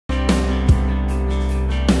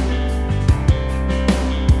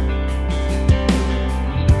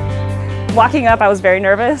Walking up, I was very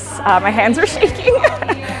nervous. My hands were shaking.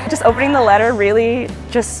 Just opening the letter, really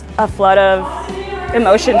just a flood of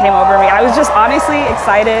emotion came over me. I was just honestly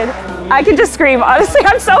excited. I could just scream, honestly,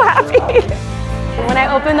 I'm so happy. When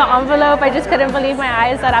I opened the envelope, I just couldn't believe my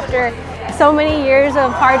eyes that after so many years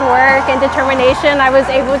of hard work and determination, I was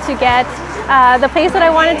able to get the place that I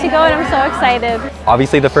wanted to go, and I'm so excited.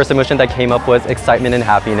 Obviously, the first emotion that came up was excitement and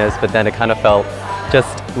happiness, but then it kind of felt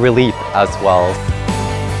just relief as well.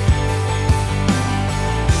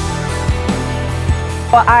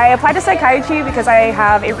 Well, I applied to psychiatry because I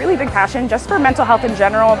have a really big passion just for mental health in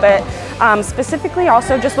general, but specifically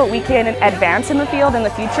also just what we can advance in the field in the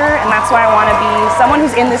future, and that's why I want to be someone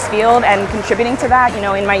who's in this field and contributing to that, you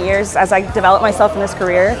know, in my years as I develop myself in this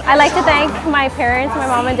career. I like to thank my parents, my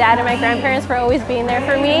mom and dad, and my grandparents for always being there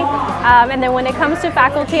for me. And then when it comes to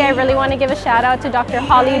faculty, I really want to give a shout out to Dr.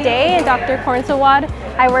 Holly Day and Dr. Kornsawad.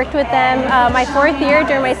 I worked with them my 4th year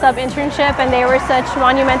during my sub-internship, and they were such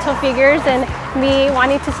monumental figures in me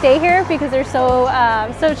wanting to stay here because they're so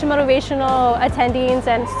such motivational attendees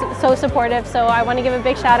and so supportive. So I want to give a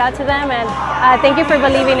big shout out to them, and thank you for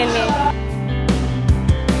believing in me.